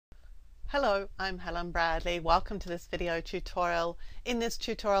Hello, I'm Helen Bradley. Welcome to this video tutorial. In this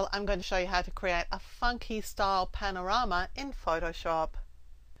tutorial, I'm going to show you how to create a funky style panorama in Photoshop.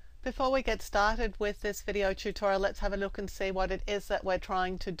 Before we get started with this video tutorial, let's have a look and see what it is that we're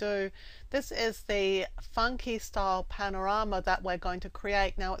trying to do. This is the funky style panorama that we're going to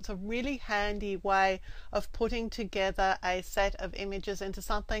create. Now, it's a really handy way of putting together a set of images into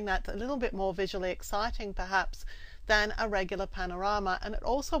something that's a little bit more visually exciting perhaps than a regular panorama, and it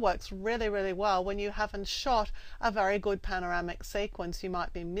also works really well when you haven't shot a very good panoramic sequence. You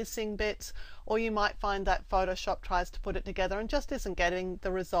might be missing bits, or you might find that Photoshop tries to put it together and just isn't getting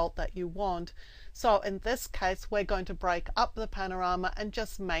the result that you want. So in this case, we're going to break up the panorama and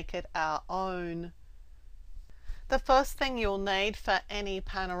just make it our own. The first thing you'll need for any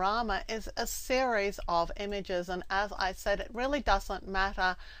panorama is a series of images, and as I said, it really doesn't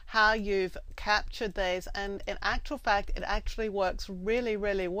matter how you've captured these, and in actual fact it actually works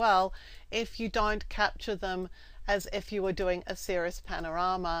really well if you don't capture them as if you were doing a serious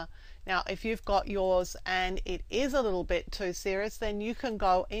panorama. Now, if you've got yours and it is a little bit too serious, then you can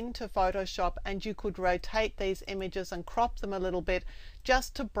go into Photoshop and you could rotate these images and crop them a little bit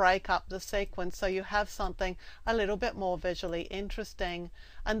just to break up the sequence so you have something a little bit more visually interesting.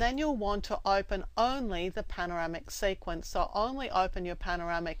 And then you'll want to open only the panoramic sequence, so only open your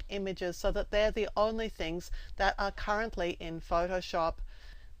panoramic images so that they're the only things that are currently in Photoshop.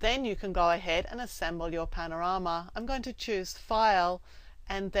 Then you can go ahead and assemble your panorama. I'm going to choose File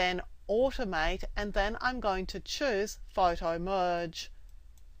and then Automate, and then I'm going to choose Photo Merge.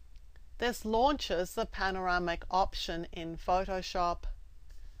 This launches the panoramic option in Photoshop,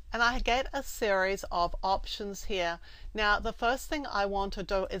 and I get a series of options here. Now, the first thing I want to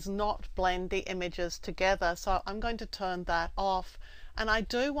do is not blend the images together, so I'm going to turn that off. And I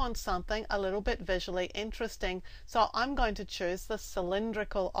do want something a little bit visually interesting, so I'm going to choose the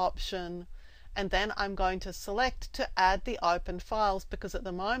cylindrical option. And then I'm going to select to add the open files, because at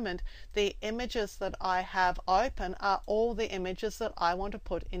the moment the images that I have open are all the images that I want to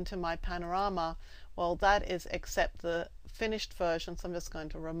put into my panorama. Well, that is except the finished version, so I'm just going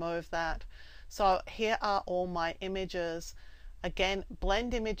to remove that. So here are all my images. Again,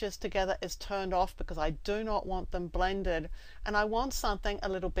 blend images together is turned off because I do not want them blended, and I want something a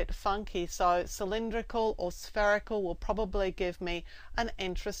little bit funky, so cylindrical or spherical will probably give me an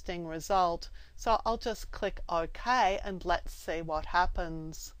interesting result. So I'll just click OK and let's see what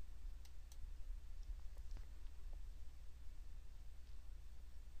happens.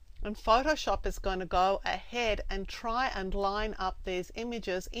 And Photoshop is going to go ahead and try and line up these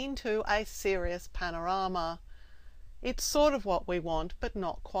images into a serious panorama. It's sort of what we want, but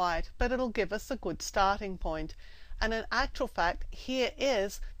not quite, but it'll give us a good starting point. And in actual fact, here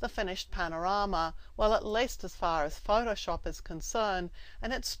is the finished panorama, well, at least as far as Photoshop is concerned,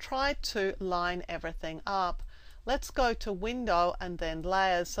 and it's tried to line everything up. Let's go to Window and then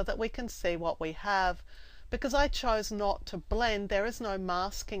Layers so that we can see what we have. Because I chose not to blend, there is no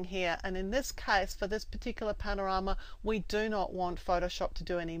masking here, and in this case, for this particular panorama, we do not want Photoshop to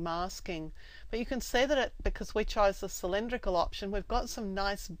do any masking. But you can see that because we chose the cylindrical option, we've got some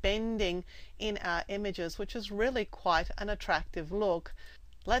nice bending in our images, which is really quite an attractive look.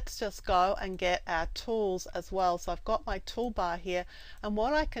 Let's just go and get our tools as well. So I've got my toolbar here, and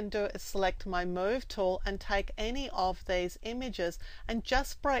what I can do is select my Move tool and take any of these images and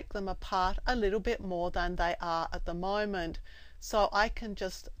just break them apart a little bit more than they are at the moment. So I can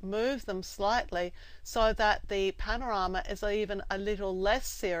just move them slightly so that the panorama is even a little less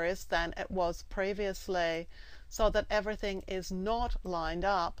serious than it was previously, so that everything is not lined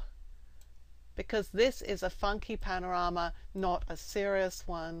up, because this is a funky panorama, not a serious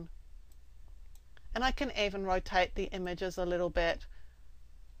one. And I can even rotate the images a little bit.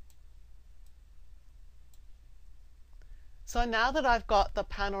 So now that I've got the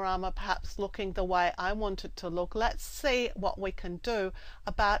panorama perhaps looking the way I want it to look, let's see what we can do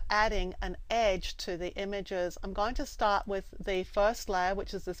about adding an edge to the images. I'm going to start with the first layer,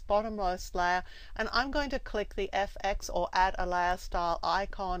 which is this bottommost layer, and I'm going to click the FX or Add a Layer Style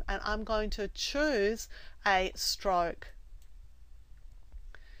icon, and I'm going to choose a stroke.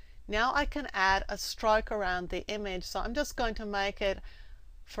 Now I can add a stroke around the image, so I'm just going to make it,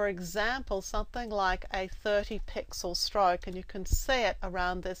 for example, something like a 30 pixel stroke, and you can see it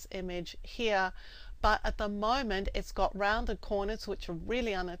around this image here, but at the moment it's got rounded corners which are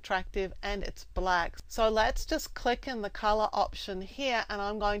really unattractive, and it's black. So let's just click in the color option here, and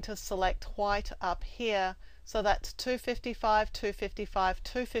I'm going to select white up here. So that's 255, 255,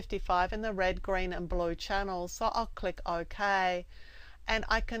 255 in the red, green and blue channels. So I'll click OK. And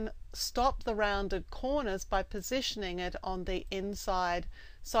I can stop the rounded corners by positioning it on the inside.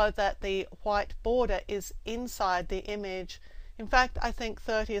 so that the white border is inside the image. In fact, I think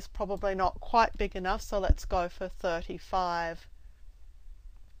 30 is probably not quite big enough, so let's go for 35.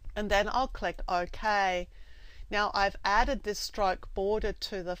 And then I'll click OK. Now I've added this stroke border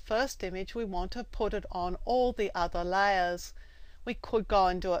to the first image. We want to put it on all the other layers. We could go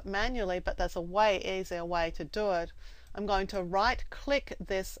and do it manually, but there's a way easier way to do it. I'm going to right click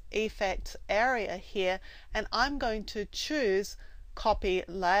this effects area here, and I'm going to choose copy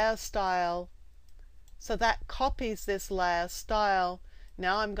layer style. So that copies this layer style.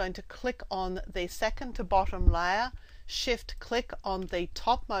 Now I'm going to click on the second to bottom layer, shift click on the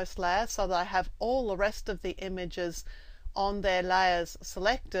topmost layer so that I have all the rest of the images on their layers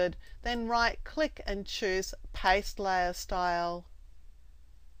selected, then right click and choose paste layer style.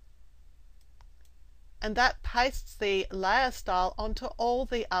 And that pastes the layer style onto all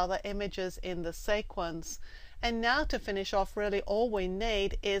the other images in the sequence. And now to finish off, really all we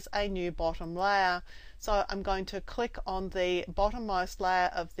need is a new bottom layer. So I'm going to click on the bottommost layer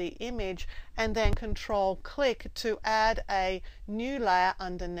of the image and then control click to add a new layer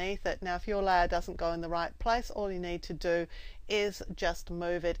underneath it. Now if your layer doesn't go in the right place, all you need to do is just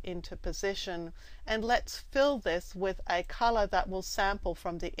move it into position. And let's fill this with a color that will sample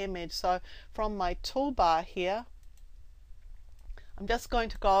from the image. So from my toolbar here, I'm just going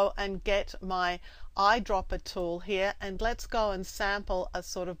to go and get my eyedropper tool here, and let's go and sample a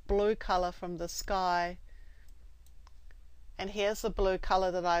sort of blue color from the sky. And here's the blue color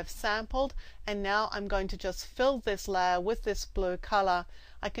that I've sampled, and now I'm going to just fill this layer with this blue color.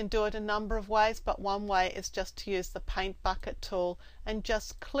 I can do it a number of ways, but one way is just to use the paint bucket tool and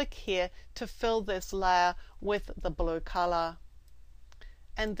just click here to fill this layer with the blue color.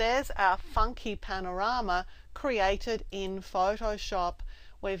 And there's our funky panorama created in Photoshop.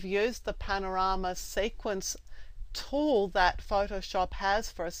 We've used the panorama sequence tool that Photoshop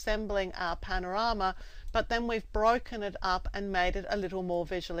has for assembling our panorama, but then we've broken it up and made it a little more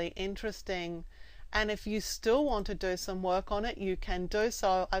visually interesting. And if you still want to do some work on it, you can do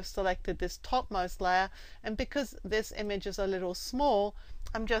so. I've selected this topmost layer, and because this image is a little small,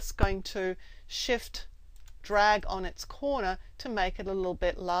 I'm just going to shift drag on its corner to make it a little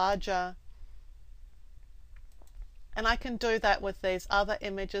bit larger. And I can do that with these other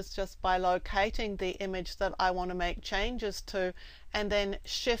images just by locating the image that I want to make changes to and then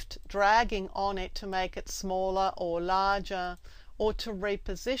shift dragging on it to make it smaller or larger, or to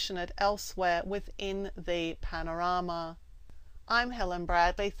reposition it elsewhere within the panorama. I'm Helen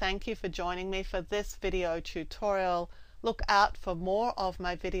Bradley. Thank you for joining me for this video tutorial. Look out for more of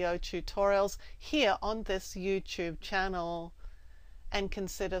my video tutorials here on this YouTube channel. And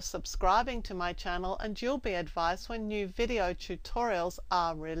consider subscribing to my channel, and you'll be advised when new video tutorials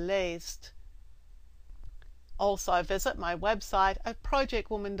are released. Also visit my website at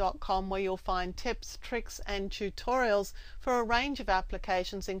projectwoman.com, where you'll find tips, tricks and tutorials for a range of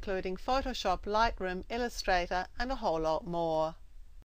applications including Photoshop, Lightroom, Illustrator and a whole lot more.